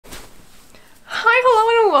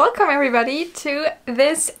welcome everybody to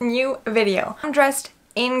this new video. I'm dressed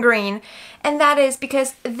in green, and that is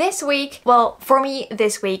because this week, well, for me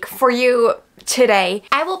this week, for you today,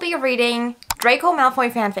 I will be reading Draco Malfoy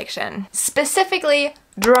fanfiction, specifically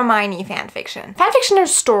Hermione fanfiction. Fanfiction are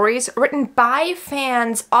stories written by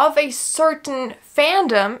fans of a certain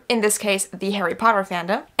fandom, in this case the Harry Potter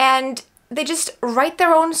fandom, and they just write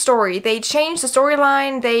their own story. They change the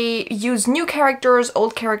storyline, they use new characters,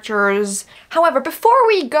 old characters. However, before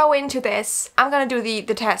we go into this, I'm gonna do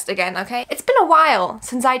the test again, okay? It's been a while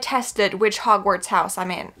since I tested which Hogwarts house I'm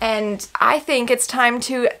in, and I think it's time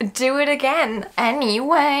to do it again.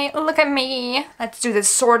 Anyway, look at me. Let's do this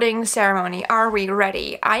sorting ceremony. Are we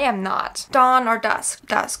ready? I am not. Dawn or dusk?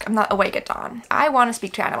 Dusk. I'm not awake at dawn. I want to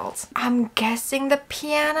speak to animals. I'm guessing the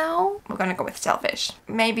piano? We're gonna go with selfish.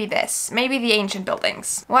 Maybe this. Maybe the ancient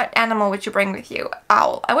buildings. What animal would you bring with you?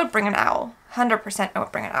 Owl. I would bring an owl. 100% I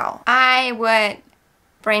would bring an owl. I would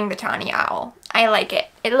bring the tawny owl. I like it.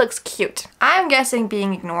 It looks cute. I'm guessing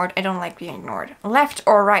being ignored. I don't like being ignored. Left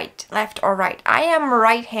or right? Left or right? I am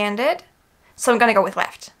right-handed, so I'm gonna go with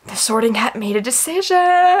left. The sorting hat made a decision.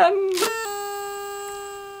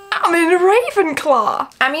 I'm in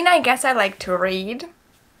Ravenclaw. I mean, I guess I like to read.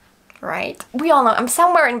 Right? We all know I'm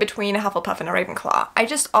somewhere in between a Hufflepuff and a Ravenclaw.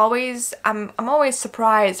 I'm always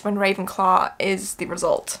surprised when Ravenclaw is the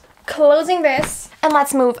result. Closing this, and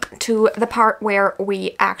let's move to the part where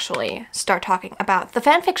we actually start talking about the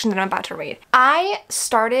fanfiction that I'm about to read. I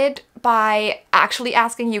started by actually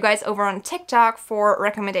asking you guys over on TikTok for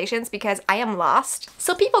recommendations because I am lost.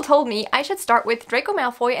 So people told me I should start with Draco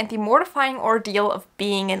Malfoy and the mortifying ordeal of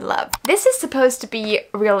being in love. This is supposed to be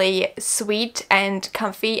really sweet and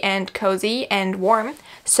comfy and cozy and warm,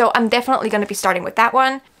 so I'm definitely going to be starting with that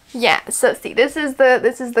one. Yeah, so see, this is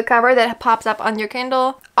the cover that pops up on your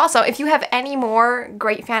Kindle. Also, if you have any more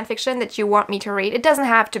great fanfiction that you want me to read, it doesn't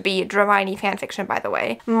have to be Hermione fanfiction, by the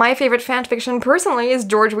way. My favorite fanfiction, personally, is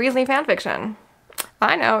George Weasley fanfiction.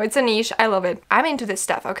 I know, it's a niche, I love it. I'm into this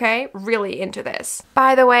stuff, okay? Really into this.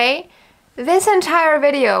 By the way, this entire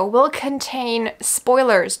video will contain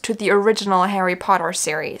spoilers to the original Harry Potter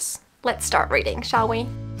series. Let's start reading, shall we?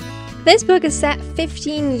 This book is set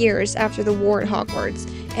 15 years after the war at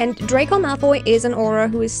Hogwarts, and Draco Malfoy is an Auror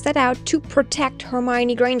who is set out to protect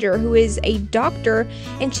Hermione Granger, who is a doctor,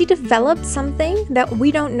 and she developed something that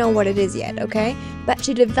we don't know what it is yet, okay? But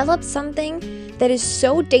she developed something that is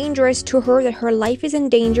so dangerous to her that her life is in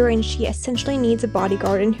danger and she essentially needs a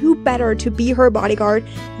bodyguard, and who better to be her bodyguard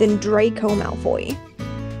than Draco Malfoy?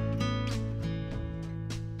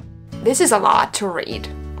 This is a lot to read,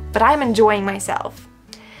 but I'm enjoying myself.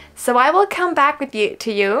 So I will come back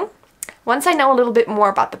to you once I know a little bit more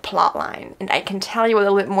about the plot line, and I can tell you a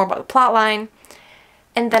little bit more about the plot line,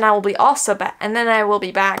 and then I will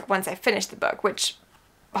be back once I finish the book, which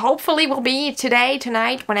hopefully will be today,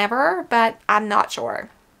 tonight, whenever, but I'm not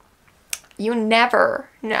sure. You never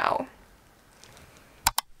know.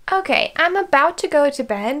 Okay, I'm about to go to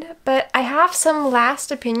bed, but I have some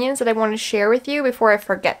last opinions that I want to share with you before I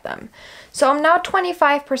forget them. So I'm now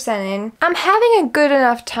 25% in. I'm having a good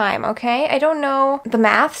enough time, okay? I don't know the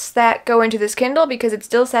maths that go into this Kindle because it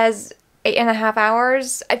still says 8.5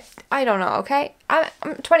 hours. I don't know, okay?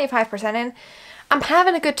 I'm 25% in. I'm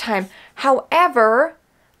having a good time. However,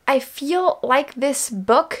 I feel like this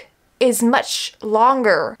book is much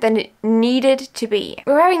longer than it needed to be.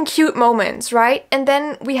 We're having cute moments, right? And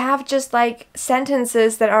then we have just like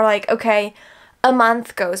sentences that are like, okay, a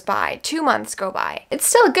month goes by, 2 months go by. It's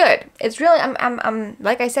still good. It's really, I'm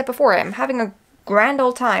like I said before, I'm having a grand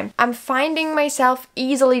old time. I'm finding myself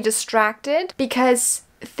easily distracted because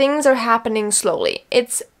things are happening slowly.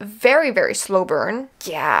 It's very, very slow burn.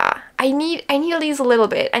 Yeah, I need at least a little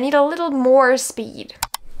bit. I need a little more speed.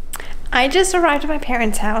 I just arrived at my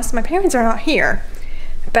parents' house. My parents are not here,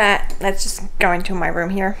 but let's just go into my room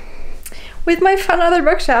here with my fun other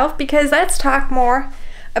bookshelf because let's talk more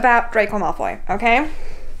about Draco Malfoy, okay?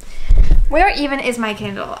 Where even is my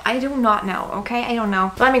Kindle? I do not know, okay? I don't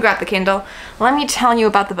know. Let me grab the Kindle. Let me tell you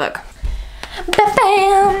about the book.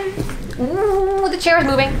 Ba-bam! Ooh, the chair is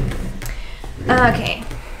moving. Okay.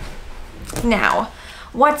 Now,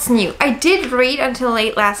 what's new? I did read until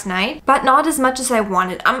late last night, but not as much as I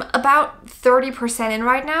wanted. I'm about 30% in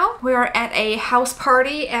right now. We're at a house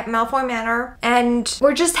party at Malfoy Manor, and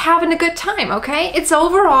we're just having a good time, okay? It's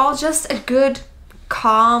overall just a good,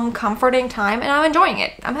 calm, comforting time, and I'm enjoying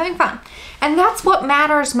it. I'm having fun. And that's what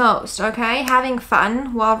matters most, okay? Having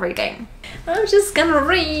fun while reading. I'm just gonna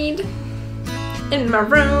read in my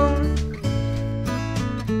room.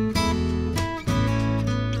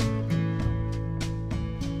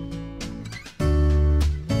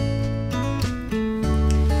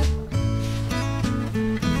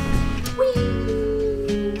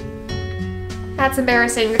 That's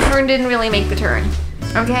embarrassing. The turn didn't really make the turn.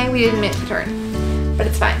 Okay, we didn't make the turn, but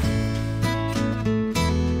it's fine.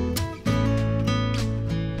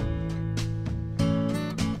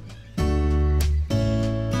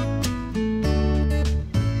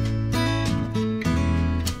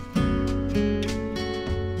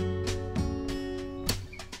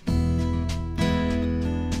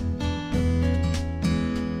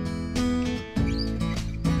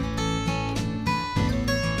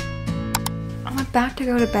 I'm about to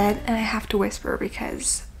go to bed and I have to whisper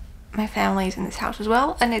because my family is in this house as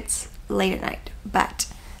well and it's late at night.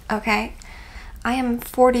 But, okay, I am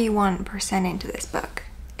 41% into this book.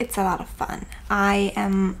 It's a lot of fun. I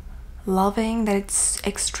am loving that it's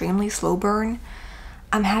extremely slow burn.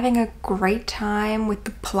 I'm having a great time with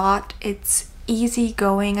the plot. It's easy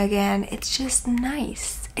going again. It's just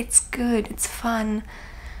nice. It's good. It's fun.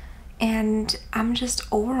 And I'm just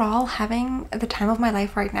overall having the time of my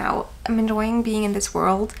life right now. I'm enjoying being in this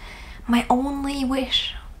world. My only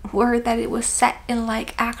wish were that it was set in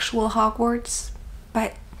like actual Hogwarts,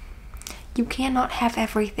 but you cannot have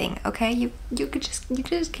everything, okay? You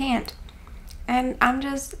just can't. And I'm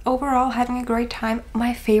just overall having a great time.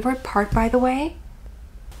 My favorite part, by the way,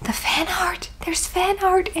 the fan art. There's fan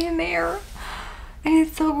art in there. And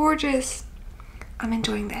it's so gorgeous. I'm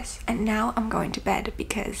enjoying this, and now I'm going to bed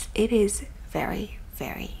because it is very,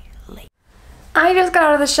 very late. I just got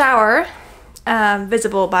out of the shower,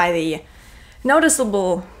 visible by the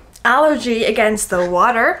noticeable allergy against the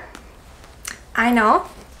water. I know.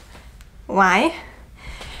 Why?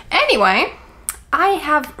 Anyway, I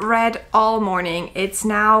have read all morning. It's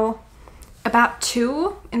now about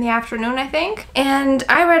 2 in the afternoon, I think. And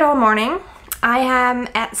I read all morning. I am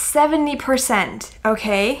at 70%,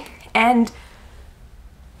 okay? And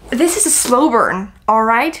this is a slow burn,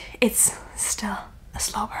 alright? It's still a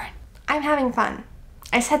slow burn. I'm having fun.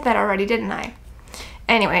 I said that already, didn't I?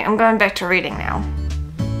 Anyway, I'm going back to reading now.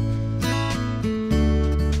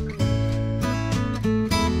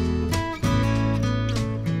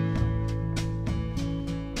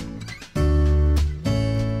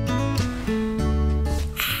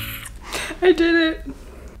 I did it.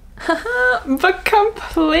 But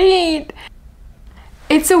complete.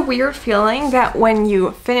 It's a weird feeling that when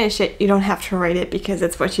you finish it, you don't have to rate it because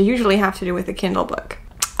it's what you usually have to do with a Kindle book.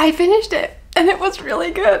 I finished it and it was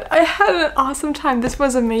really good. I had an awesome time. This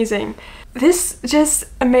was amazing. This just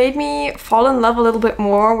made me fall in love a little bit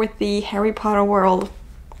more with the Harry Potter world.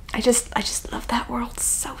 I just love that world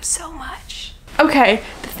so much. Okay,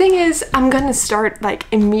 the thing is, I'm gonna start like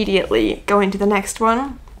immediately going to the next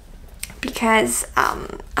one because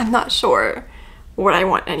I'm not sure what I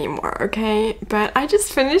want anymore, okay? But I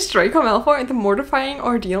just finished Draco Malfoy and the Mortifying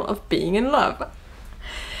Ordeal of Being in Love.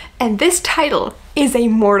 And this title is a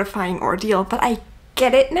mortifying ordeal, but I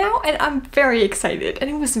get it now and I'm very excited, and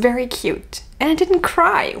it was very cute. And I didn't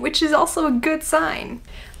cry, which is also a good sign.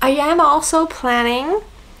 I am also planning,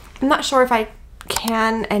 I'm not sure if I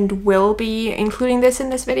can and will be including this in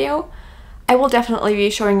this video. I will definitely be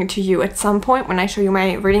showing it to you at some point when I show you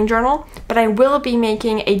my reading journal, but I will be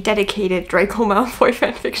making a dedicated Draco Malfoy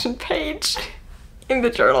fanfiction page in the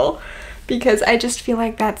journal because I just feel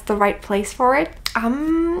like that's the right place for it.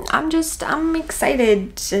 I'm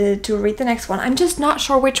excited to read the next one. I'm just not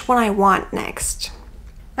sure which one I want next.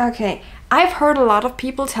 Okay, I've heard a lot of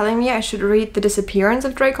people telling me I should read The Disappearance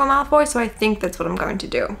of Draco Malfoy, so I think that's what I'm going to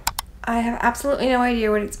do. I have absolutely no idea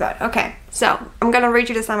what it's about. Okay, so I'm gonna read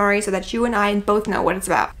you the summary so that you and I both know what it's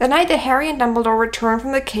about. The night that Harry and Dumbledore return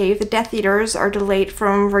from the cave, the Death Eaters are delayed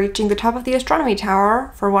from reaching the top of the astronomy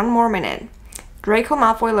tower for 1 more minute. Draco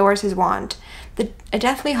Malfoy lowers his wand. A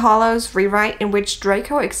Deathly Hallows rewrite in which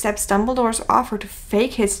Draco accepts Dumbledore's offer to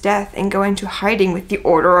fake his death and go into hiding with the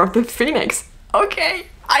Order of the Phoenix. Okay,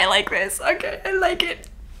 I like this. Okay, I like it.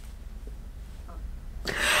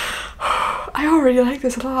 I already like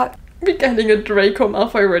this a lot. Beginning a Draco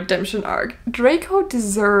Malfoy redemption arc. Draco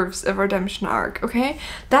deserves a redemption arc, okay?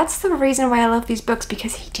 That's the reason why I love these books,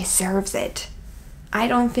 because he deserves it. I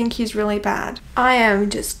don't think he's really bad. I am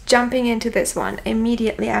just jumping into this one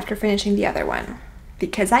immediately after finishing the other one,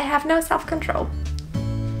 because I have no self-control.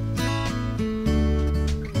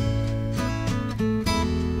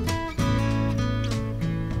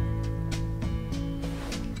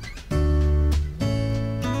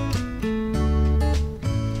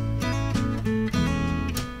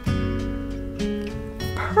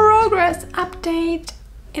 Progress update.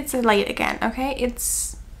 It's late again, okay?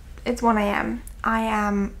 It's 1 AM. I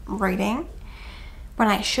am reading when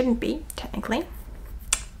I shouldn't be, technically,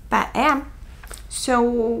 but I am.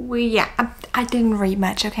 So yeah, I didn't read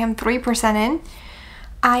much, okay? I'm 3% in.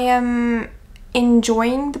 I am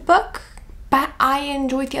enjoying the book, but I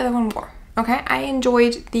enjoyed the other one more, okay? I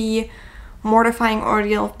enjoyed the mortifying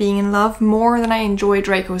ordeal of being in love more than I enjoyed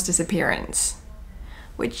Draco's disappearance.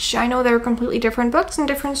 Which I know they're completely different books and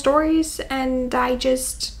different stories, and I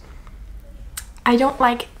don't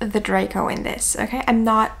like the Draco in this, okay?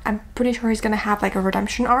 I'm pretty sure he's gonna have like a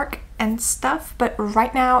redemption arc and stuff, but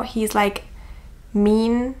right now he's like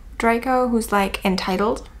mean Draco who's like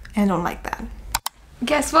entitled, and I don't like that.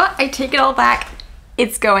 Guess what? I take it all back.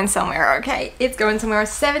 It's going somewhere, okay? It's going somewhere.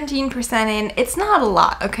 17% in. It's not a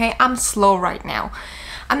lot, okay? I'm slow right now.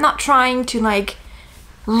 I'm not trying to like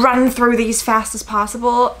run through these fast as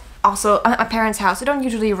possible. Also, at my parents' house, I don't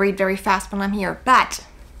usually read very fast when I'm here, but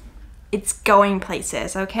it's going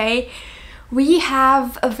places, okay? We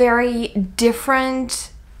have a very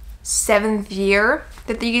different 7th year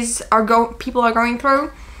that these people are going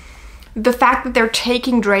through. The fact that they're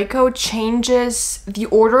taking Draco changes the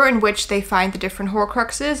order in which they find the different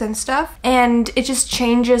Horcruxes and stuff. And it just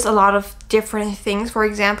changes a lot of different things. For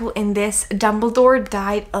example, in this, Dumbledore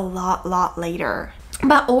died a lot later.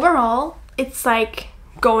 But overall, it's like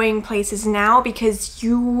going places now because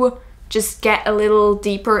you just get a little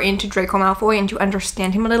deeper into Draco Malfoy and you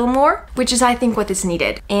understand him a little more, which is, I think, what is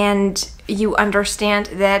needed. And you understand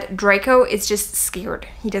that Draco is just scared.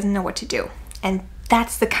 He doesn't know what to do. And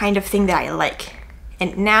that's the kind of thing that I like.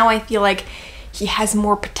 And now I feel like he has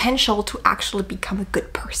more potential to actually become a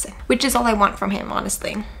good person, which is all I want from him,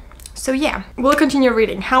 honestly. So yeah, we'll continue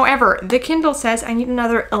reading. However, the Kindle says I need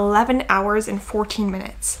another 11 hours and 14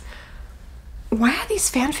 minutes. Why are these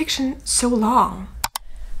fanfiction so long?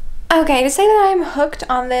 Okay, to say that I'm hooked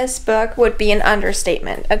on this book would be an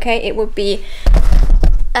understatement, okay? It would be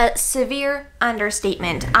a severe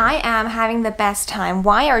understatement. I am having the best time.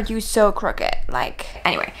 Why are you so crooked? Like,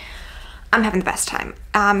 anyway, I'm having the best time.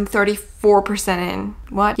 34% in.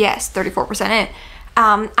 What? Yes, 34% in.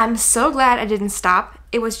 I'm so glad I didn't stop.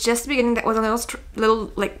 It was just the beginning that was a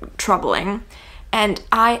little like troubling. And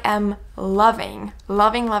I am loving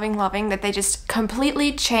that they just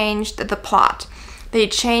completely changed the plot. They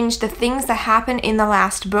changed the things that happened in the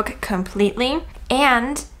last book completely.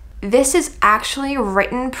 And this is actually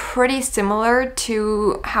written pretty similar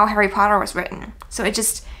to how Harry Potter was written. So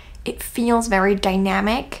it feels very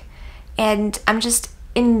dynamic, and I'm just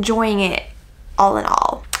enjoying it all in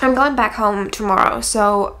all. I'm going back home tomorrow,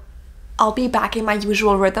 so I'll be back in my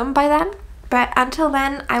usual rhythm by then. But until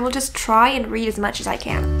then, I will just try and read as much as I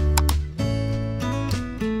can.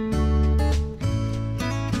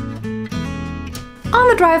 On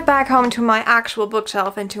the drive back home to my actual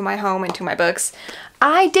bookshelf and to my home and to my books,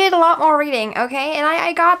 I did a lot more reading, okay? And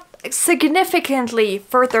I got significantly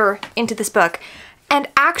further into this book. And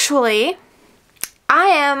actually, I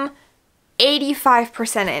am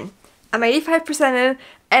 85% in. I'm 85% in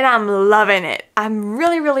and I'm loving it. I'm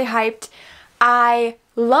really hyped. I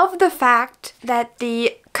love the fact that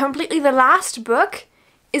the last book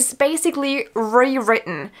is basically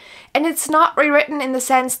rewritten. And it's not rewritten in the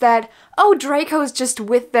sense that, oh, Draco's just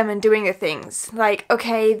with them and doing the things. Like,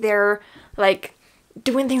 okay, they're like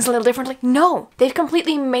doing things a little differently. No, they've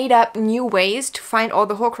completely made up new ways to find all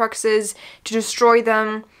the Horcruxes, to destroy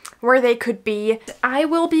them, where they could be. I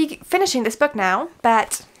will be finishing this book now,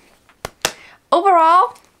 but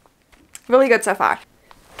overall, really good so far.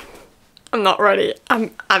 I'm not ready.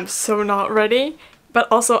 I'm so not ready, but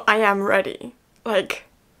also I am ready. Like,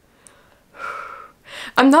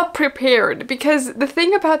 I'm not prepared because the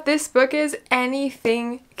thing about this book is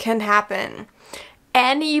anything can happen.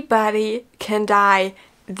 Anybody can die.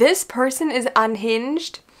 This person is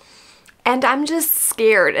unhinged, and I'm just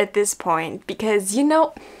scared at this point because, you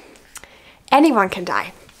know, anyone can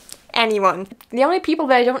die. Anyone. The only people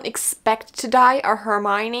that I don't expect to die are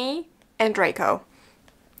Hermione and Draco.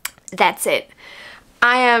 That's it.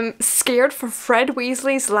 I am scared for Fred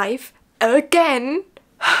Weasley's life again.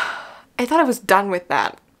 I thought I was done with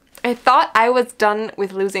that. I thought I was done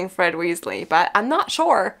with losing Fred Weasley, but I'm not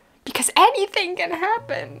sure because anything can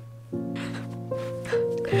happen.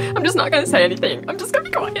 I'm just not gonna say anything. I'm just gonna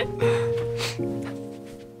be quiet.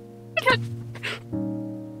 I can't.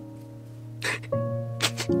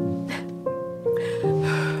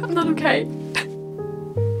 I'm not okay.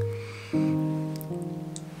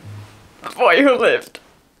 The boy who lived,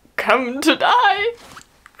 come to die.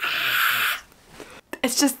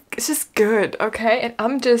 It's just good, okay? And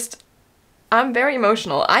I'm very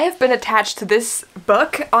emotional. I have been attached to this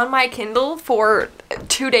book on my Kindle for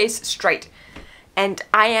 2 days straight. And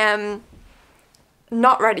I am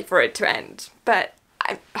not ready for it to end. But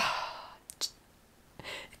it's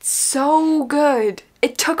so good.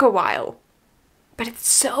 It took a while, but it's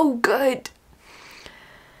so good.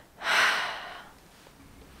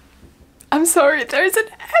 I'm sorry, there's an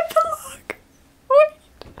epilogue.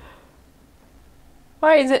 Wait.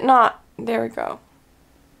 Why is it not? There we go.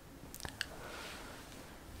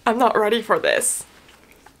 I'm not ready for this.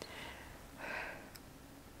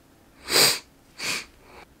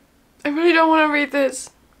 I really don't want to read this.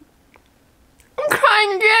 I'm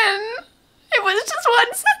crying again. It was just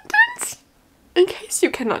one sentence. In case you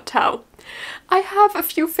cannot tell, I have a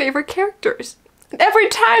few favorite characters. Every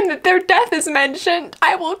time that their death is mentioned,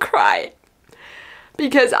 I will cry.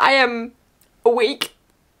 Because I am weak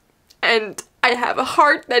and I have a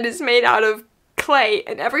heart that is made out of clay,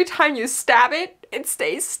 and every time you stab it, it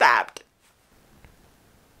stays stabbed.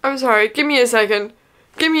 I'm sorry, give me a second.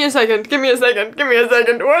 Give me a second, give me a second, give me a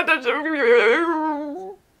second. What does it...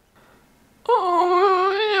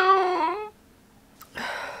 Oh, no.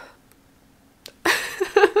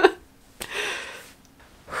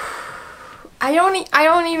 I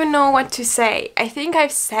don't even know what to say. I think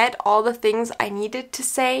I've said all the things I needed to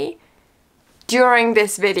say during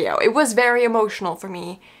this video. It was very emotional for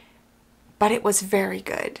me, but it was very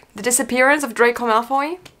good. The Disappearance of Draco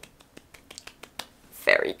Malfoy,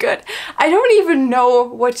 very good. I don't even know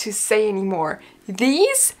what to say anymore.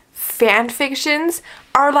 These fan fictions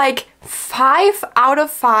are like 5 out of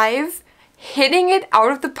 5, hitting it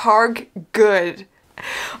out of the park good.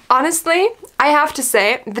 Honestly, I have to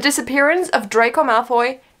say, The Disappearance of Draco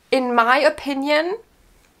Malfoy, in my opinion,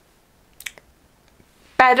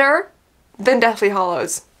 better than Deathly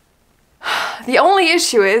Hallows. The only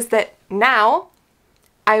issue is that now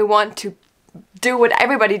I want to do what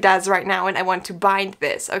everybody does right now, and I want to bind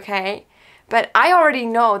this, okay? But I already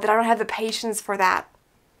know that I don't have the patience for that.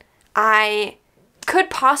 I could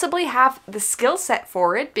possibly have the skill set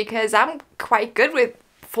for it because I'm quite good with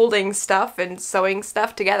folding stuff and sewing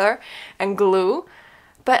stuff together and glue,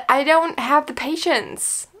 but I don't have the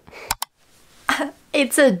patience.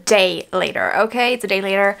 It's a day later, okay? It's a day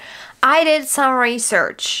later. I did some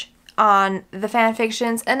research on the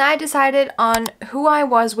fanfictions and I decided on Who I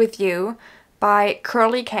Was With You by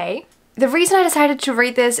Curly K. The reason I decided to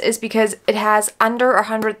read this is because it has under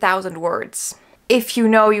 100,000 words. If you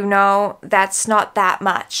know, you know, that's not that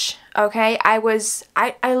much, okay? I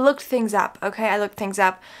looked things up, okay? I looked things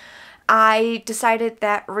up. I decided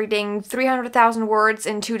that reading 300,000 words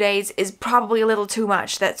in 2 days is probably a little too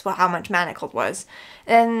much. That's how much Manacled was.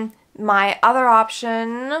 And my other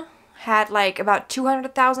option had like about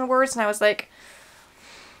 200,000 words, and I was like,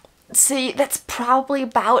 see, that's probably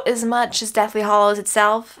about as much as Deathly Hallows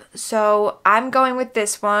itself, so I'm going with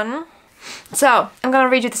this one. So, I'm gonna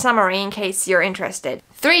read you the summary in case you're interested.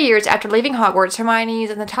 3 years after leaving Hogwarts, Hermione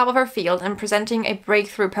is on the top of her field and presenting a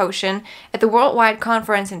breakthrough potion at the worldwide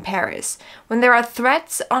conference in Paris. When there are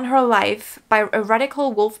threats on her life by a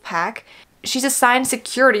radical wolf pack, she's assigned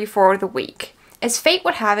security for the week. As fate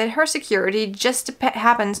would have it, her security just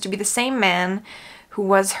happens to be the same man who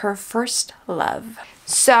was her first love.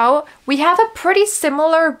 So, we have a pretty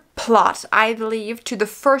similar plot, I believe, to the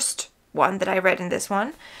first one that I read in this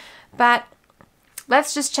one. But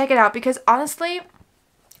let's just check it out, because honestly,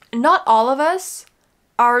 not all of us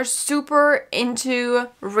are super into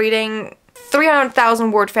reading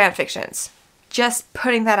 300,000 word fanfictions. Just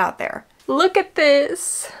putting that out there. Look at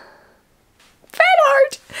this! Fan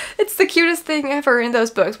art! It's the cutest thing ever in those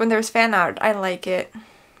books when there's fan art. I like it.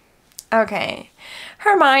 Okay.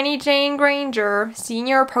 Hermione Jane Granger,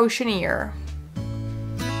 Senior Potioneer.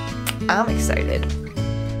 I'm excited.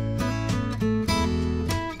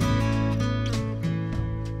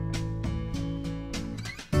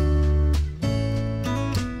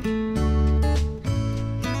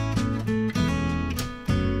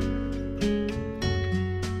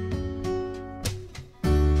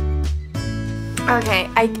 Okay,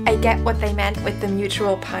 I get what they meant with the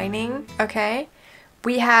mutual pining, okay?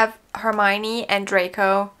 We have Hermione and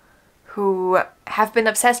Draco who have been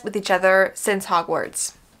obsessed with each other since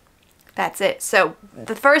Hogwarts. That's it. So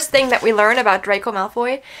the first thing that we learn about Draco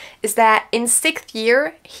Malfoy is that in 6th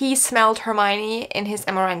year, he smelled Hermione in his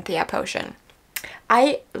Amaranthia potion.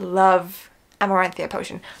 I love Amaranthia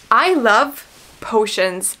potion. I love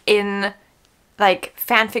potions in like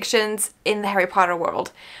fan fictions in the Harry Potter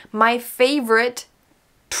world. My favorite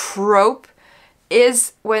trope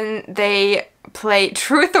is when they play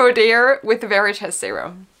Truth or Dare with the Veritas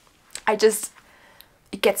serum.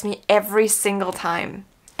 It gets me every single time.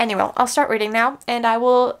 Anyway, I'll start reading now, and I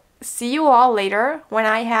will see you all later when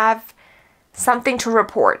I have something to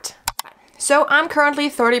report. So I'm currently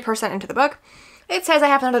 30% into the book. It says I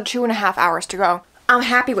have another 2.5 hours to go. I'm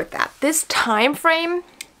happy with that. This time frame,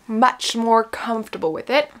 much more comfortable with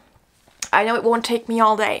it. I know it won't take me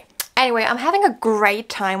all day. Anyway, I'm having a great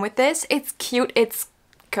time with this. It's cute, it's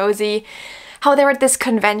cozy. How they're at this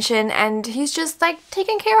convention and he's just like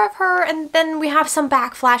taking care of her, and then we have some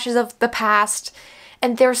backflashes of the past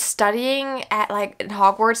and they're studying at like in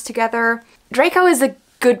Hogwarts together. Draco is a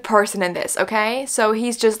good person in this, okay? So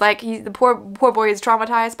he's just like, the poor boy is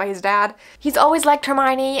traumatized by his dad. He's always liked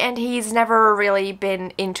Hermione and he's never really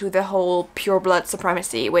been into the whole pure blood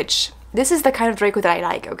supremacy, which this is the kind of Draco that I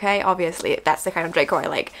like, okay? Obviously, that's the kind of Draco I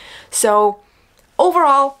like. So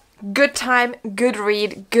overall, good time, good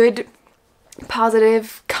read, good,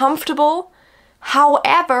 positive, comfortable,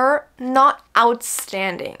 however, not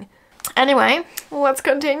outstanding. Anyway, let's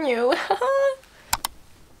continue.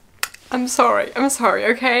 I'm sorry,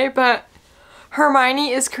 okay? But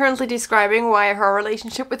Hermione is currently describing why her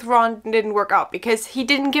relationship with Ron didn't work out, because he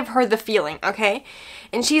didn't give her the feeling, okay?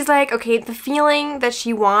 And she's like, okay, the feeling that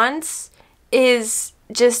she wants is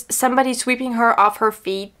just somebody sweeping her off her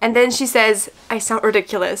feet. And then she says, I sound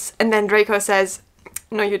ridiculous. And then Draco says,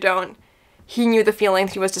 no, you don't. He knew the feeling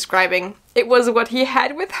he was describing. It was what he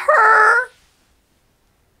had with her.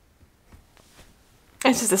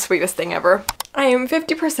 It's just the sweetest thing ever. I am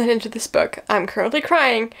 50% into this book. I'm currently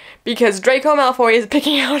crying because Draco Malfoy is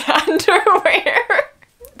picking out underwear.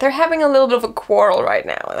 They're having a little bit of a quarrel right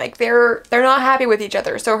now. Like they're not happy with each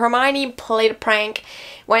other. So Hermione played a prank,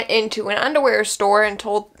 went into an underwear store and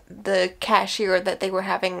told the cashier that they were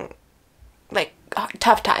having like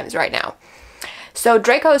tough times right now. So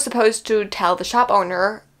Draco is supposed to tell the shop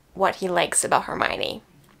owner what he likes about Hermione.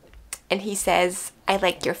 And he says, I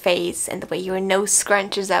like your face and the way your nose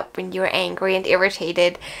scrunches up when you're angry and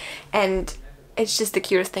irritated. And it's just the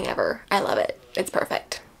cutest thing ever. I love it. It's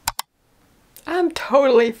perfect. I'm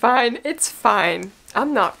totally fine. It's fine.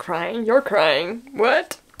 I'm not crying. You're crying.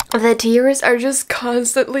 What? The tears are just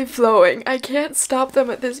constantly flowing. I can't stop them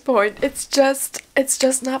at this point. It's just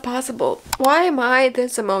not possible. Why am I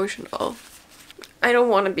this emotional? I don't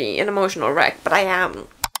want to be an emotional wreck, but I am.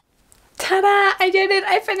 Ta-da! I did it!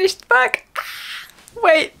 I finished the book!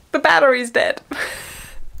 Wait, the battery's dead.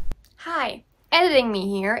 Hi, editing me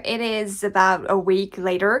here. It is about a week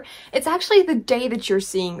later. It's actually the day that you're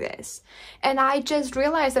seeing this. And I just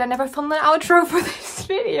realized that I never filmed an outro for this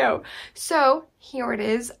video. So, here it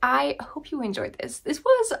is. I hope you enjoyed this. This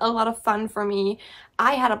was a lot of fun for me.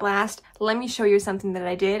 I had a blast. Let me show you something that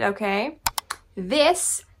I did, okay?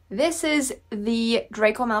 This is the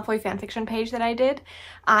Draco Malfoy fanfiction page that I did.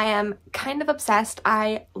 I am kind of obsessed.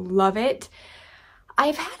 I love it. I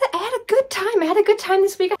had a good time. I had a good time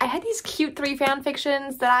this week. I had these cute 3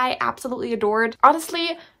 fanfictions that I absolutely adored.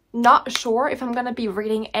 Honestly, not sure if I'm gonna be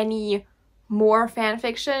reading any more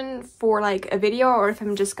fanfiction for like a video, or if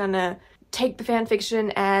I'm just gonna take the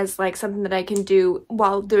fanfiction as like something that I can do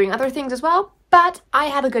while doing other things as well. But I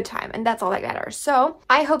had a good time, and that's all that matters. So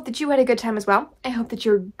I hope that you had a good time as well. I hope that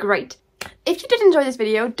you're great. If you did enjoy this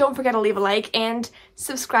video, don't forget to leave a like and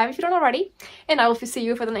subscribe if you don't already. And I will see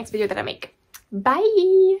you for the next video that I make.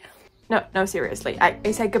 Bye! No, seriously.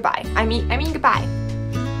 I said goodbye. I mean goodbye.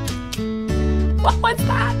 What's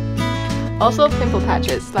that? Also, pimple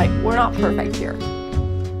patches. Like, we're not perfect here.